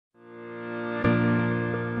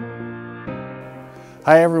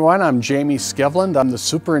Hi everyone, I'm Jamie Skjeveland. I'm the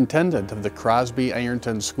superintendent of the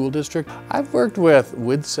Crosby-Ironton School District. I've worked with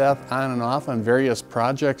Widseth on and off on various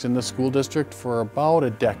projects in the school district for about a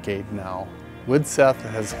decade now. Widseth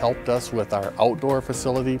has helped us with our outdoor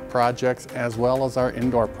facility projects as well as our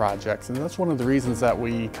indoor projects, and that's one of the reasons that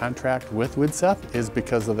we contract with Widseth is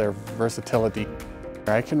because of their versatility.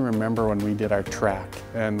 I can remember when we did our track,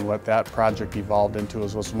 and what that project evolved into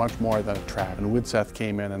was much more than a track. And Widseth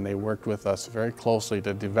came in and they worked with us very closely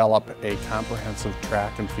to develop a comprehensive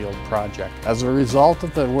track and field project. As a result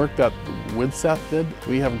of the work that Widseth did,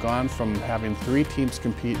 we have gone from having 3 teams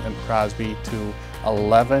compete in Crosby to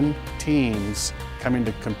 11 teams coming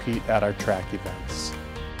to compete at our track events.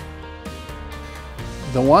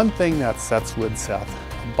 The one thing that sets Widseth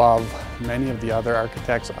above many of the other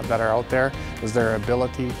architects that are out there is their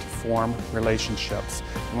ability to form relationships.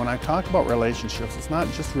 And when I talk about relationships, it's not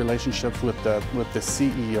just relationships with the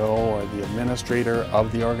CEO or the administrator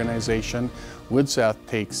of the organization. Widseth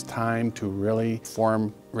takes time to really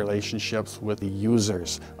form relationships with the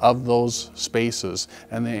users of those spaces,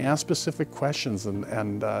 and they ask specific questions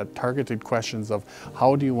and targeted questions of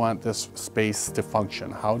how do you want this space to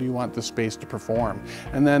function, how do you want this space to perform,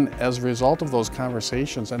 and then as a result of those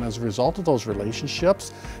conversations and as a result of those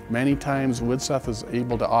relationships, many times Widseth is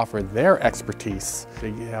able to offer their expertise.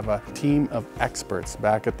 They have a team of experts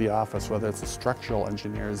back at the office, whether it's the structural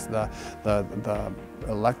engineers, the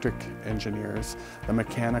electric engineers, the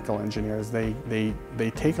mechanical engineers. They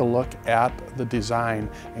take a look at the design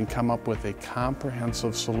and come up with a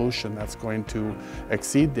comprehensive solution that's going to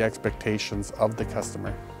exceed the expectations of the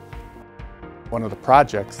customer. One of the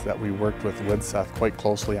projects that we worked with Widseth quite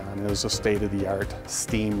closely on is a state-of-the-art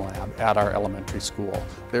STEAM lab at our elementary school.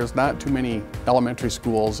 There's not too many elementary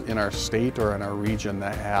schools in our state or in our region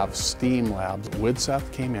that have STEAM labs. Widseth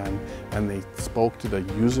came in and they spoke to the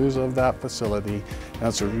users of that facility, and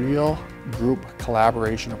it's a real group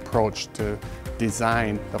collaboration approach to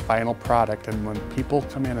design the final product. And when people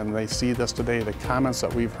come in and they see this today, the comments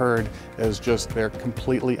that we've heard is just they're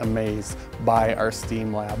completely amazed by our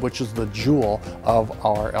STEAM lab, which is the jewel of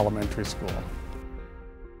our elementary school.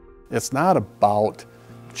 It's not about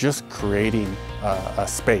just creating a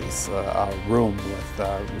space, a room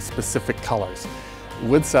with specific colors.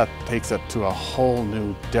 Widseth takes it to a whole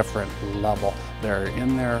new, different level. They're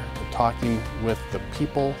in there talking with the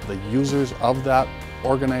people, the users of that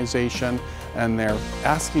organization, and they're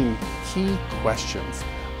asking key questions.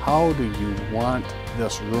 How do you want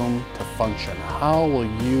this room to function? How will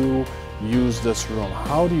you use this room?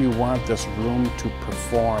 How do you want this room to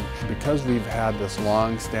perform? Because we've had this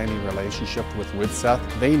long-standing relationship with Widseth,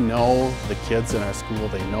 they know the kids in our school,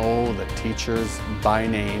 they know the teachers by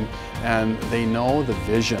name, and they know the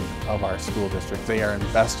vision of our school district. They are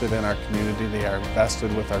invested in our community, they are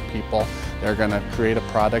invested with our people. They're going to create a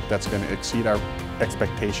product that's going to exceed our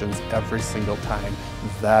expectations every single time.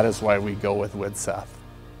 That is why we go with Widseth.